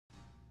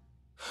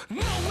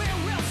Nowhere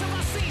else will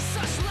I see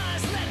such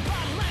lines led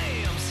by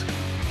lambs.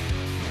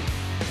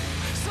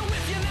 So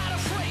if you're not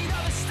afraid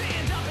of it,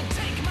 stand up and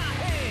take my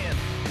hand.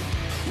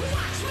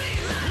 Watch me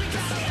learn. We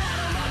got a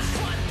battle up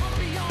front, but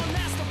beyond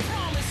that's the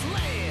promised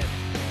land.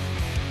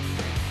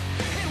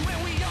 And when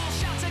we all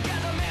shout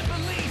together, man,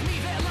 believe me,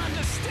 they'll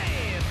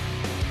understand.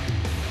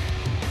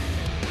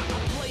 I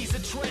blaze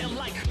a trail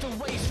like the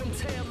rays from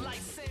tail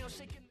light sail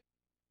shaking.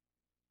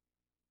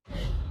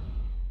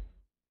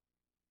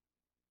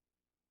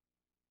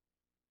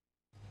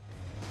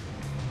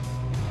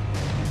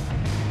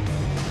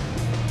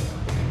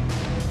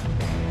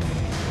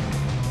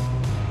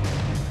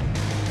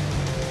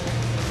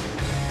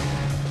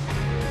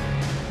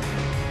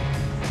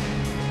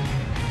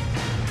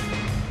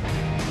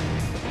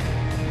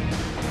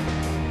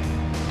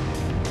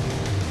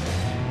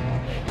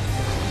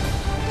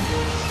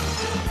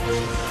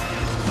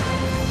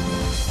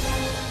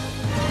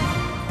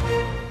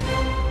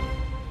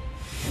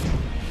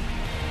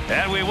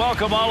 And we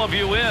welcome all of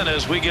you in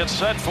as we get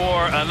set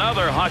for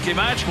another hockey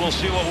match. We'll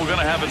see what we're going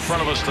to have in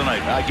front of us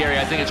tonight. Gary,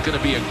 I think it's going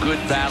to be a good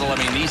battle. I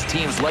mean, these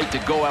teams like to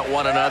go at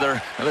one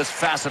another. Now, let's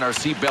fasten our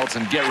seatbelts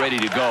and get ready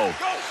to go.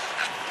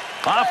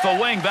 Off the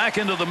wing, back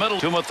into the middle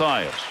to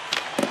Matthias.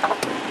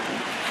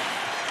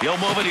 He'll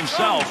move it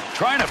himself,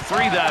 trying to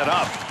free that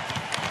up.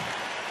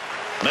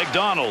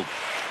 McDonald.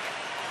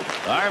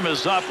 Arm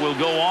is up. We'll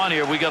go on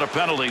here. We got a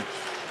penalty.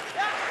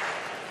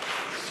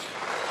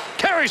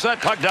 Carries that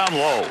puck down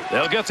low.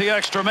 They'll get the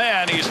extra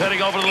man. He's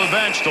heading over to the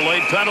bench.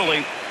 Delayed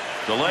penalty.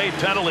 Delayed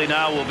penalty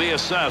now will be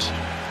assessed.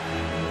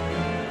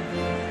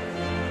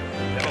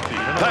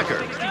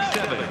 Pecker.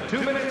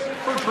 2 minutes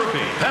for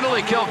tripping.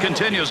 Penalty kill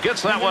continues.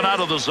 Gets that one out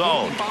of the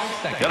zone.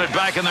 Get it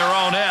back in their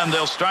own end.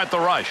 They'll start the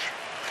rush.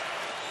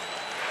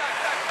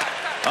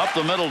 Up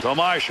the middle to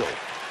Marshall.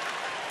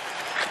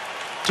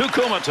 To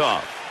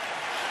Kumatov.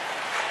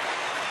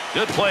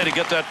 Good play to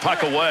get that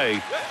puck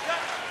away.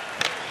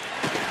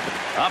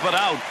 Up and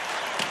out.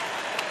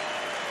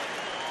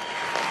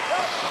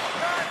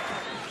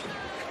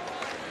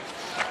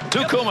 To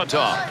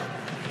Kumatov.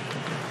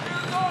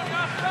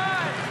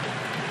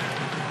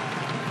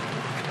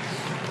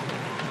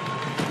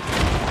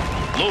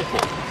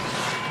 Lupul.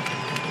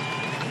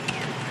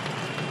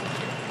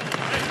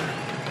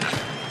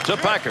 To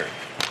Pecker.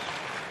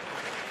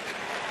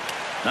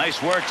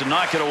 Nice work to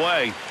knock it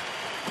away.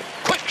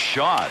 Quick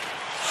shot.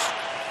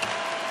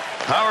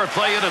 Power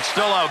play in, it's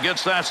still out.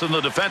 Gets that in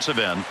the defensive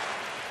end.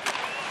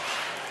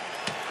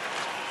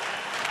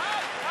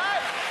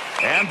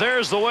 And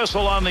there's the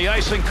whistle on the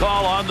icing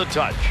call on the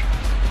touch.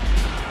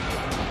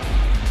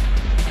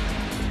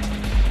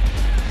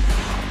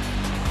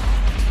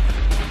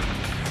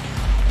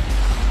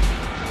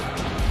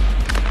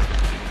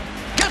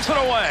 Gets it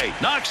away.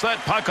 Knocks that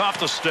puck off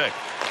the stick.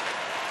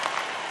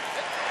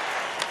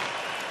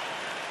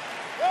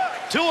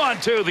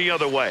 2-on-2 the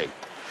other way.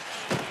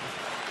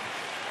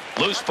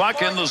 Loose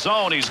puck in the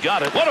zone. He's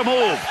got it. What a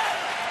move.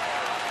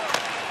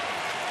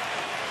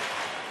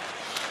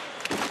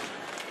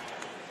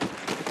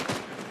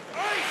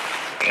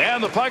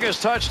 And the puck is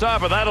touched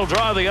up, and that'll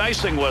draw the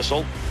icing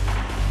whistle.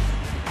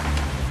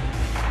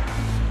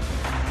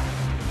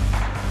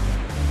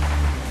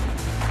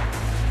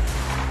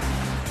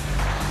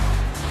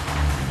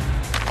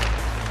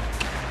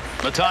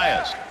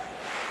 Matthias.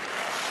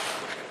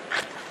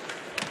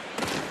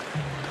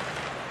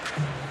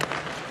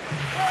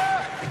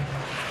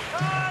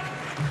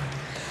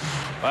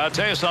 I'll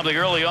tell you something,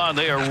 early on,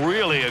 they are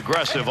really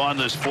aggressive on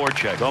this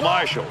forecheck. To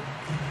Marshall.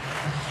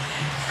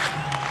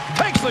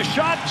 Takes the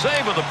shot,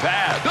 save with the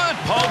pad. Good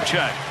poke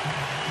check.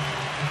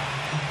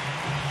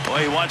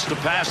 Boy, he wants to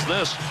pass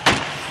this.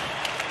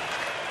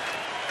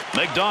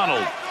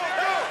 McDonald.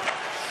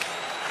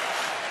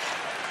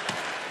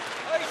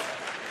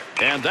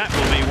 And that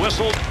will be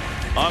whistled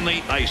on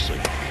the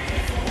icing.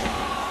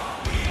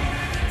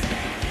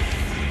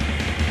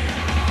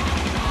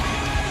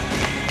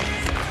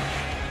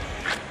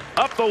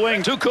 Up the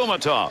wing to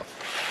Kumatov.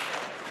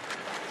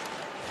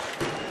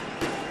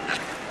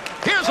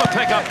 Here's a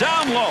pickup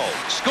down low.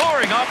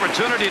 Scoring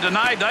opportunity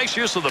denied. Nice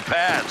use of the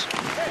pads.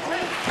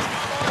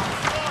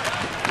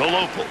 To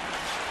Lupul.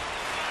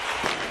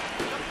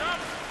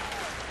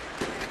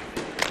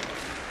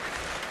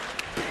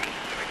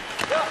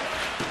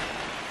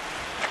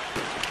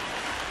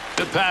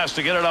 Good pass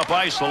to get it up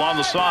ice along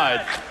the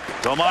side.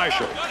 To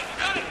Marshall.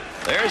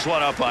 There's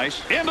one up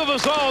ice. Into the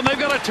zone. They've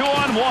got a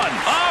 2-on-1.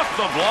 Off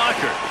the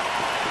blocker.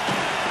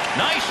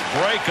 Nice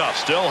breakup.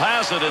 Still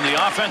has it in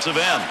the offensive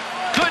end.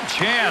 Good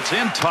chance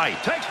in tight.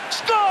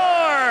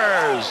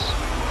 Scores!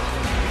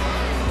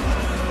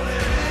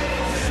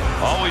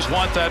 Always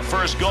want that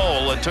first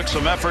goal. It took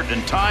some effort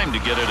and time to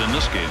get it in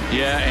this game.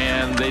 Yeah,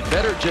 and they'd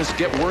better just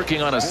get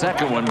working on a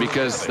second one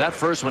because that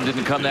first one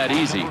didn't come that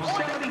easy.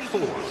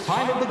 74.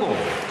 Time of the goal.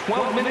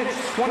 12 minutes,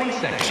 20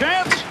 seconds.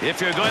 Chance! If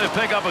you're going to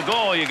pick up a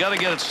goal, you got to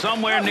get it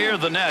somewhere near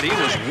the net. He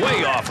was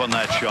way off on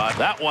that shot.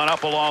 That one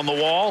up along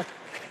the wall.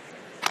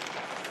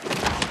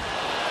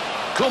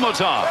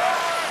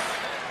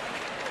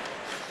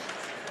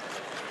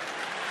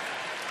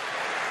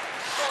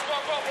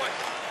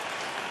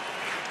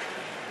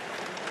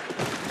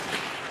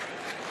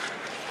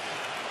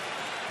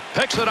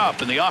 Picks it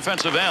up in the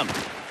offensive end.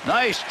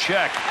 Nice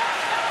check.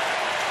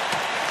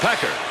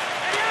 Pecker.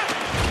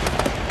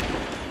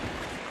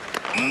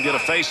 We'll get a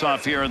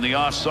face-off here in the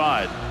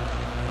offside.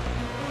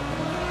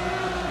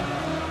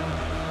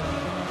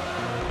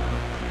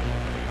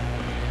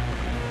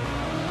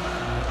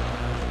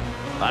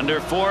 Under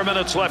 4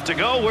 minutes left to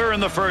go. We're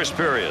in the first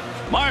period.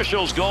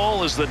 Marshall's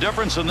goal is the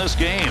difference in this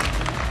game.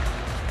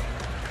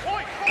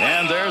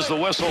 And there's the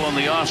whistle on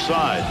the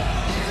offside.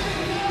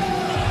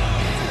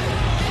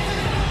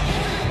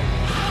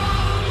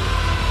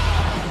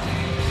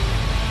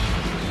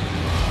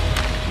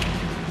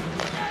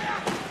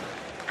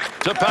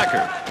 To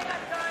Pecker.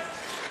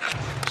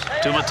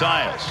 To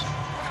Matthias.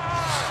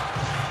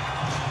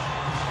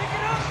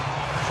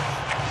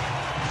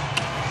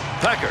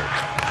 Pecker.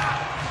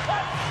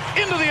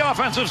 Into the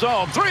offensive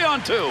zone.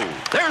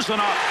 3-on-2. There's an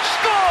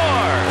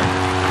score!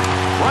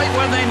 Right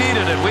when they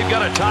needed it. We've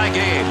got a tie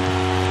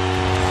game.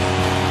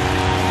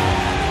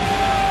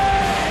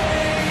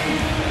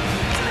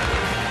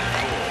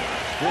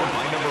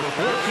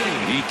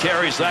 He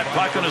carries that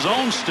puck on his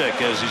own stick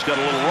as he's got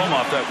a little room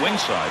off that wing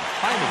side.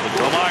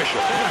 To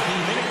Marshall.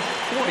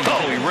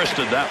 Oh, he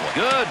wristed that one.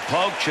 Good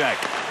poke check.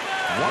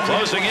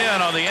 Closing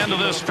in on the end of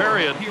this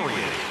period.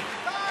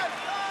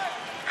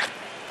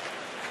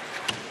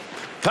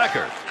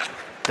 Pecker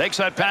takes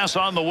that pass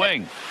on the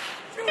wing.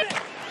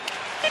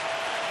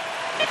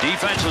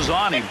 Defense is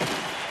on him.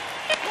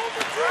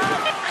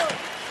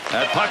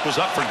 That puck was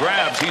up for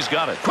grabs. He's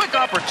got it. Quick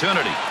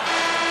opportunity.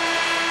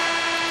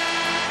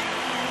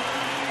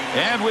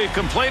 And we've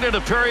completed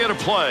a period of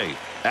play.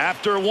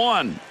 After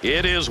one,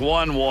 it is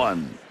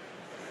 1-1.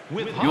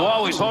 You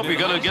always hope you're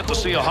going to get to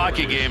see a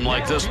hockey game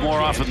like this more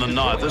often than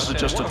not. This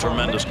is just a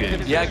tremendous game.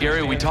 Yeah,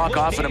 Gary, we talk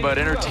often about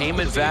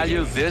entertainment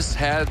value. This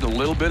had a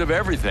little bit of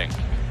everything.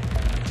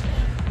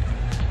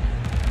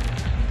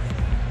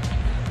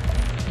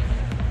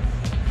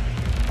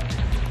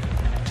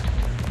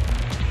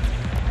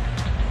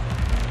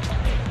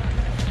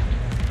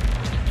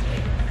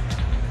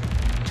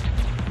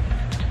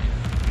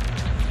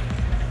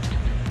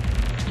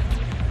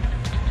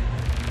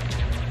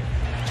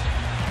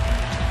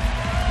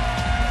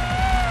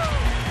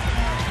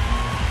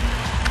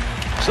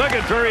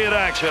 Second period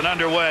action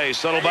underway.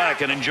 Settle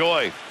back and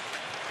enjoy.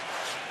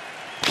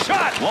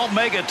 Shot won't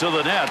make it to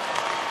the net.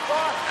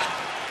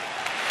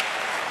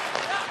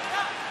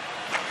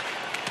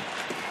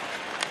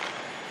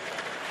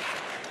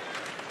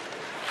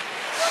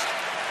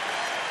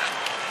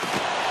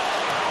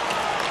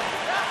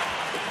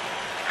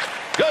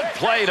 Good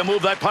play to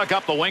move that puck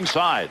up the wing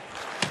side.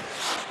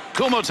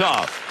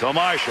 Kumatov to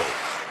Marshall.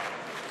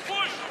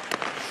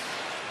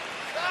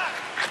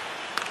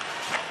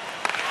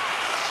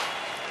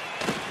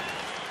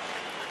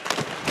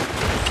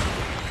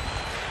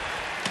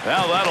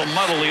 Well, that'll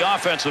muddle the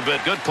offense a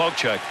bit. Good poke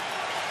check.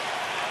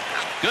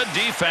 Good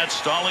defense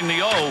stalling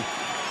the O.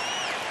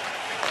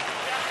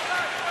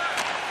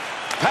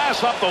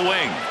 Pass up the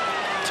wing.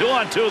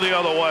 2-on-2 the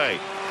other way.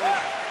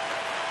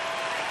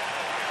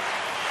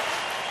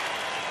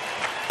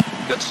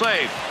 Good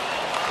save.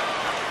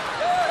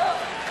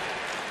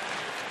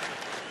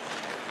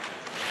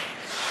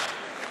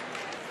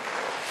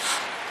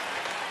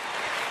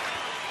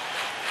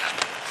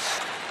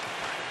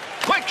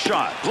 Quick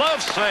shot.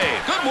 Glove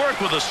save. Good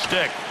work with the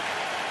stick.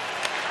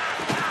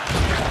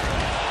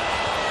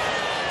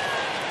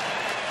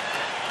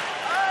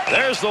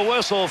 There's the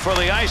whistle for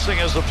the icing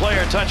as the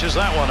player touches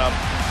that one up.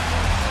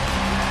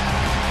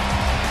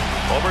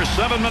 Over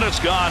 7 minutes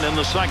gone in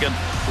the second.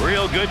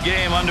 Real good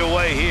game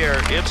underway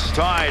here. It's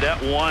tied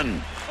at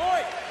 1.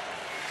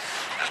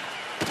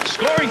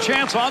 Scoring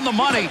chance on the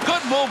money.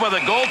 Good move by the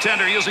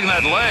goaltender using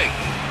that leg.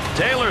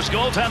 Taylor's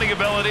goaltending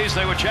abilities,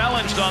 they were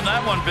challenged on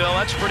that one, Bill.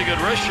 That's a pretty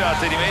good wrist shot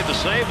that he made the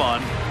save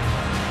on.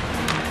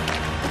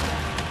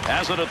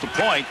 Has it at the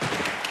point.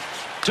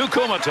 To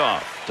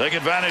Kumatov. Take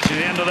advantage of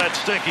the end of that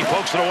stick. He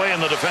pokes it away in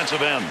the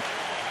defensive end.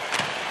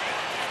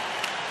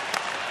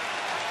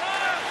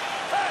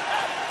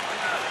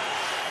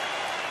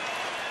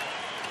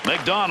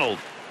 McDonald.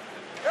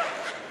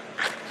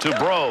 To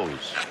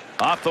Bros.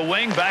 Off the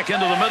wing, back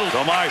into the middle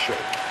to Marshall.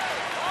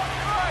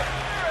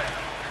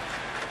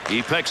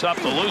 He picks up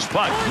the loose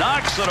puck,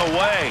 knocks it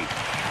away.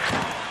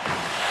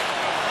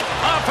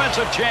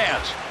 Offensive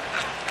chance.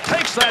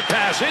 Takes that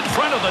pass in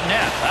front of the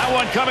net. That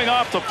one coming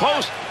off the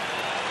post.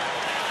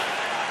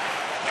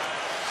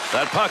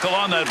 That puck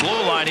along that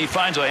blue line, he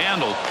finds a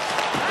handle.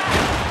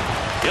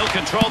 He'll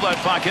control that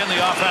puck in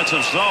the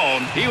offensive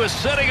zone. He was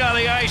sitting on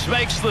the ice,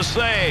 makes the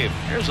save.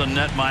 Here's a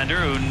netminder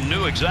who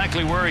knew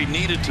exactly where he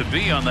needed to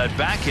be on that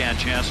backhand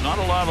chance. Not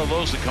a lot of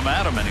those that come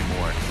at him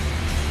anymore.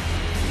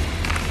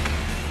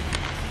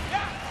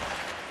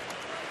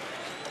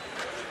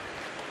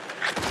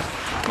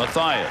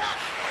 Matthias.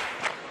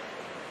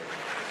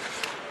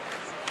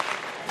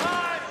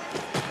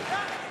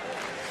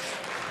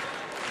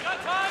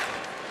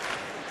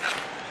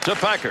 To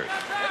Pecker.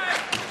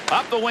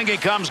 Up the wing he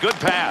comes. Good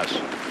pass.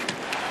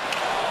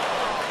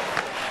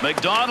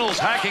 McDonald's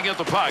hacking at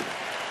the puck.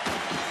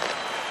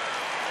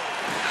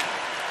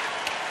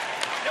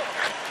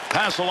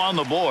 Pass along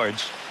the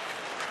boards.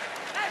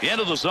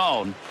 Into the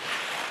zone.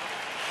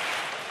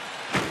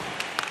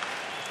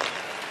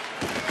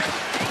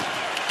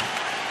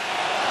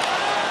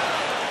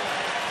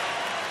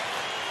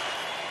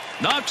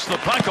 Knocks the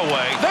puck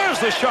away. There's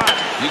the shot.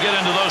 You get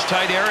into those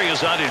tight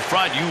areas out in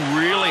front, you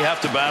really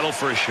have to battle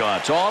for a shot.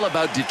 It's all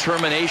about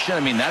determination. I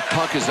mean, that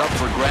puck is up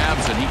for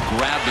grabs, and he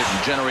grabbed it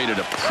and generated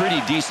a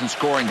pretty decent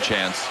scoring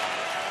chance.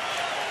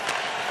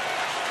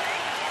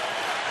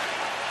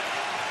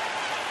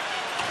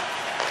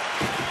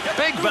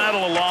 Big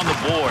battle along the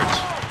boards.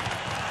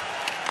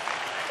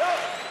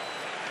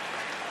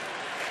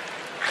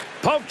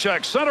 Poke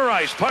check, center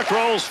ice. Puck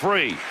rolls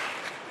free.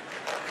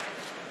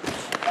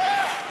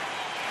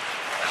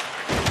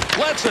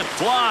 Lets it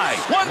fly.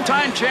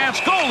 One-time chance.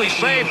 Goalie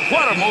save.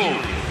 What a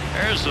move.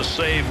 There's a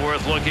save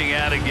worth looking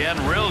at again.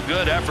 Real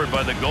good effort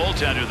by the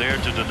goaltender there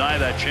to deny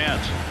that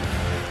chance.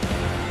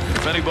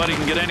 If anybody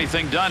can get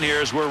anything done here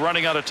as we're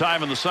running out of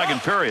time in the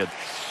second period.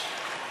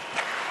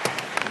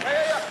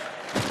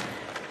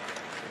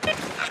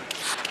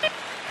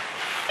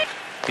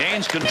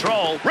 Gains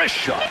control. Wrist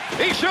shot.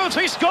 He shoots.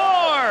 He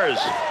scores.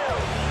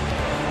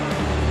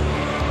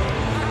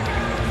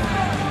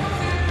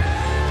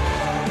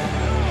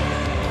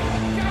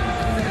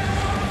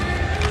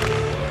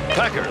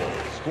 Pecker.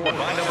 Scored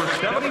by number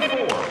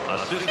 74.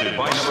 Assisted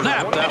by number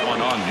Snap that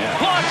one on net.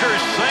 Blocker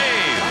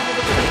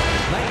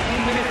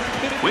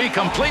save. We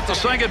complete the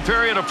second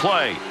period of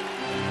play.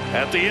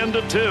 At the end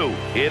of 2,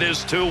 it is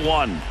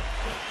 2-1.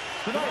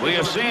 We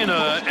have seen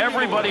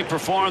everybody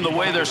perform the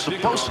way they're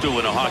supposed to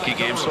in a hockey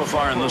game so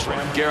far in this one.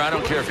 Gary, I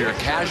don't care if you're a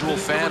casual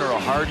fan or a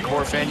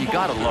hardcore fan, you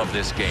got to love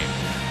this game.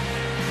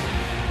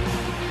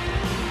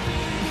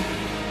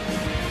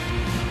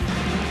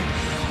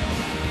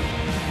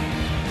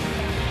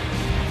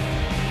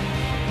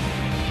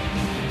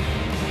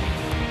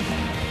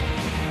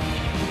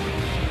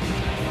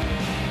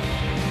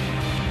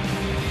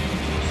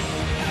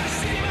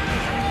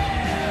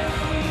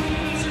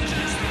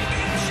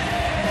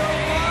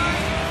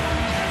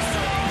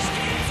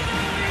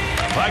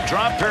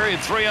 Drop period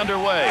 3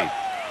 underway.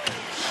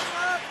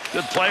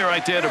 Good play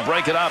right there to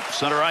break it up.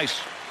 Center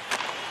ice.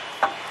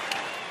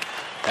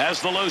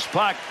 Has the loose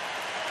puck.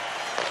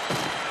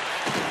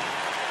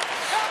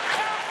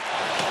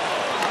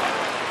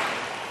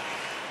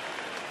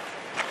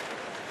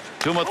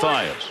 To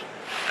Matthias.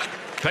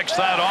 Picks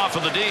that off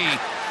of the D.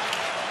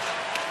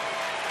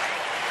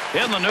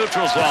 In the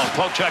neutral zone.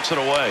 Poke checks it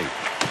away.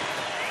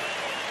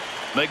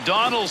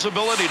 McDonald's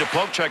ability to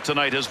poke check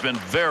tonight has been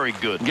very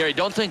good. Gary,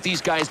 don't think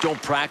these guys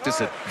don't practice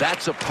it.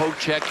 That's a poke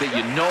check that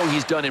you know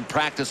he's done in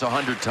practice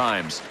 100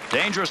 times.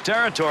 Dangerous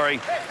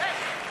territory.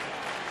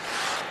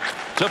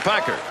 To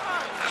Pecker.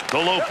 To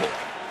Lupel.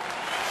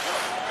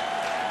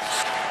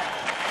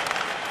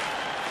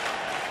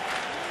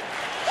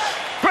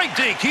 Great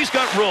deke. He's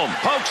got room.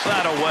 Pokes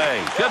that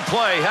away. Good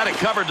play. Had it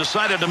covered.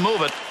 Decided to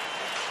move it.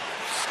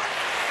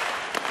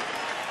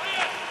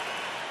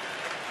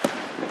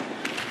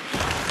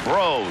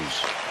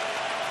 Rose.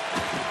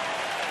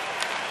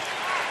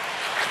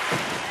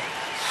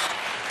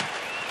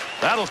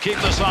 That'll keep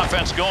this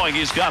offense going.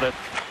 He's got it.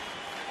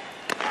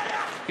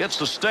 Gets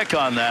the stick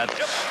on that.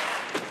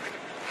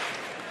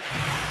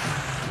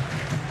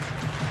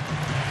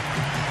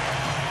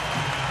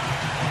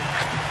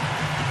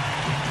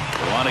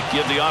 They want to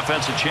give the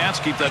offense a chance.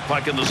 Keep that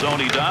puck in the zone.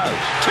 He does.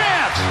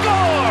 Chance.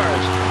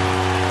 Scores.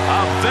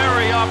 A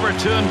very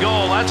opportune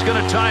goal. That's going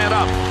to tie it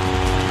up.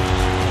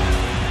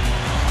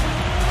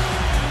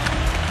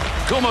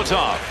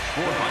 Kumotov.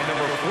 Scored by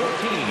number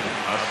 14.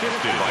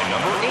 Assisted by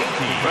number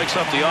 18. Breaks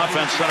up the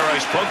offense. Center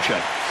ice poke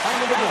check.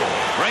 Under the goal.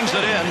 Brings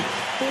it in.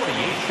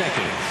 48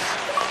 seconds.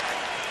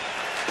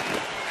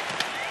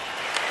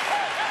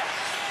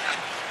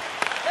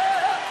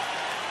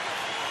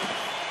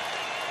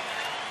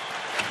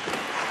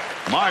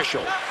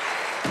 Marshall.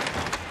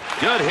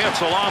 Good hits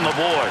along the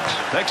boards.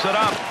 Picks it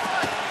up.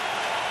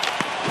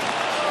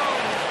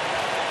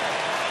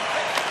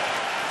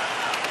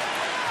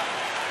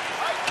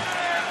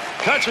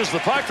 Touches the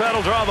puck.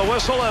 That'll draw the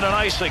whistle and an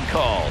icing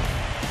call.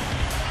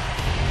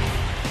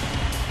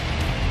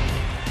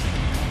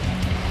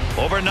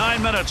 Over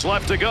 9 minutes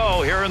left to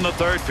go here in the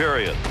third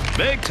period.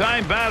 Big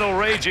time battle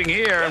raging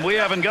here, and we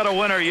haven't got a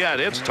winner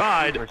yet. It's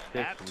tied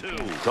at 2.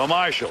 So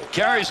Marshall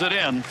carries it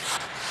in.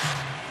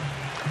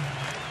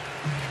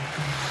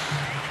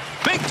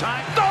 Big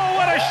time. Oh,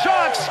 what a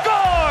shot.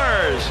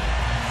 Scores!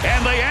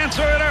 And they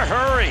answer in a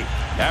hurry.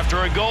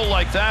 After a goal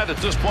like that, at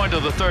this point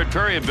of the third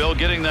period, Bill,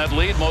 getting that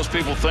lead, most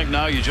people think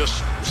now you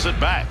just sit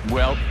back.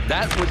 Well,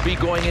 that would be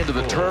going into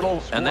the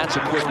turtle, and that's a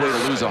quick way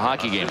to lose a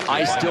hockey game.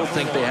 I still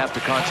think they have to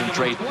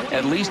concentrate,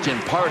 at least in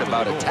part,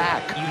 about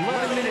attack.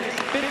 11 minutes,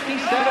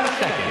 57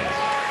 seconds.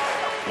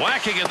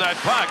 Whacking at that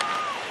puck.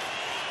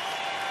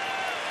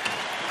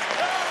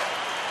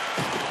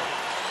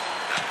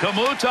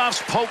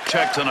 Komutov's poke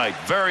check tonight.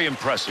 Very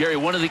impressive. Gary,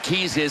 one of the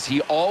keys is he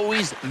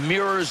always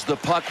mirrors the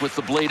puck with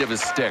the blade of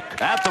his stick.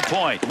 At the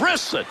point.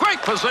 Wrists it. Great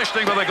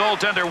positioning by the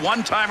goaltender.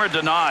 One-timer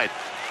denied.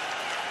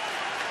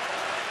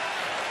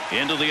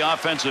 into the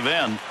offensive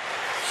end.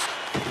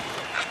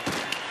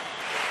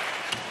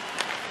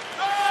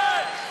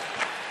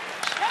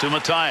 To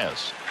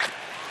Matthias.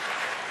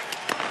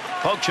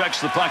 Poke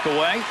checks the puck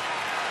away.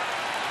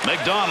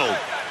 McDonald.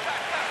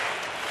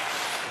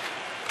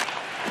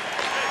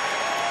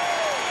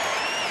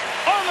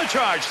 On the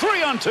charge,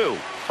 3-on-2.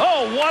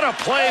 Oh, what a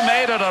play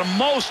made at a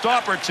most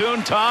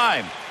opportune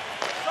time.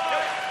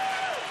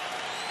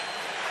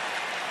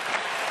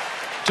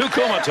 To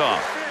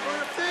Kumatov.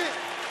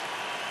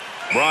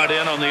 Brought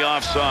in on the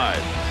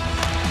offside.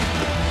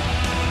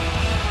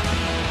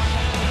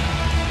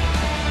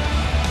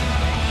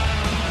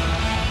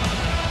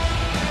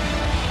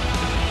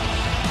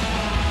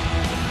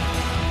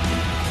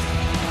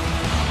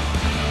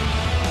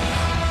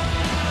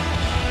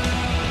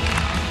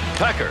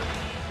 Pecker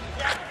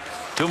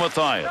to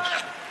Matthias.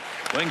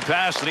 Wing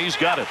pass, and he's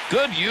got it.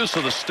 Good use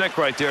of the stick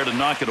right there to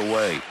knock it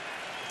away.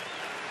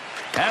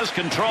 Has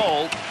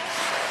control.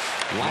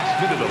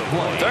 Last minute of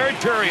play. Third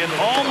period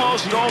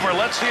almost over.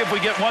 Let's see if we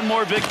get one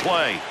more big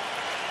play.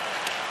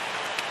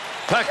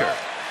 Pecker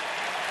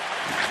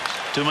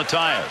to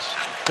Matthias.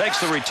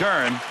 Takes the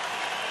return.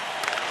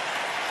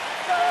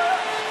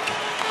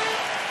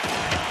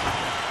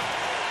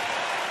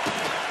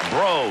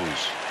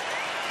 Bros.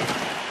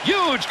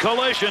 Huge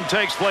collision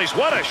takes place.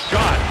 What a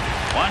shot.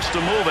 Wants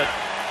to move it.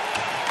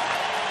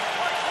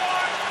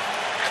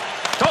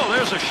 Oh,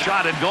 there's a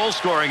shot in goal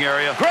scoring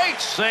area.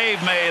 Great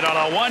save made on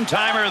a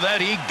one-timer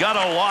that he got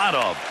a lot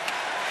of.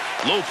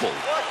 Lupul.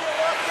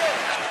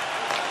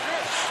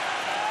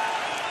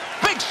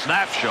 Big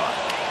snapshot.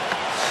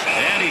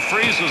 And he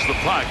freezes the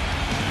puck.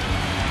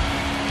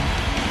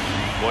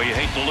 Boy, you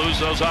hate to lose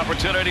those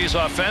opportunities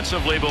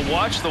offensively, but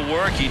watch the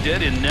work he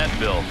did in net,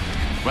 Bill.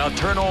 Well,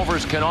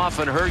 turnovers can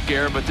often hurt,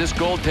 Gare, but this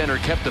goaltender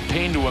kept the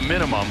pain to a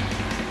minimum.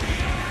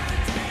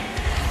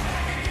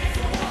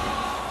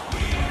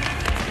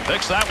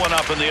 Picks that one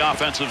up in the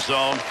offensive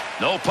zone.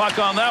 No puck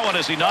on that one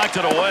as he knocked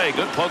it away.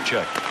 Good poke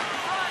check.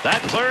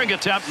 That clearing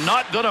attempt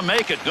not going to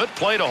make it. Good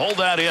play to hold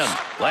that in.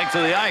 Length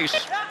of the ice.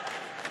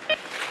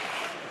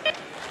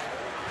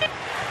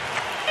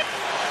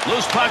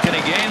 Loose puck and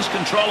he gains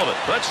control of it.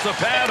 Puts the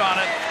pad on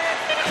it.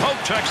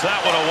 Poke checks that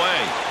one away.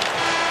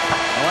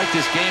 I like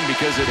this game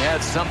because it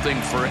had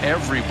something for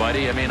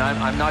everybody. I mean,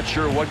 I'm not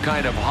sure what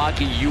kind of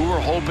hockey you were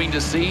hoping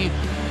to see,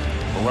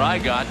 but what I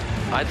got,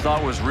 I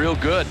thought was real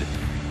good.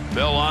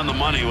 Bill on the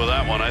money with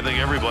that one. I think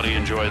everybody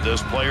enjoyed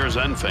this, players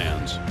and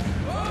fans.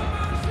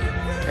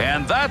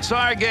 And that's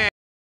our game.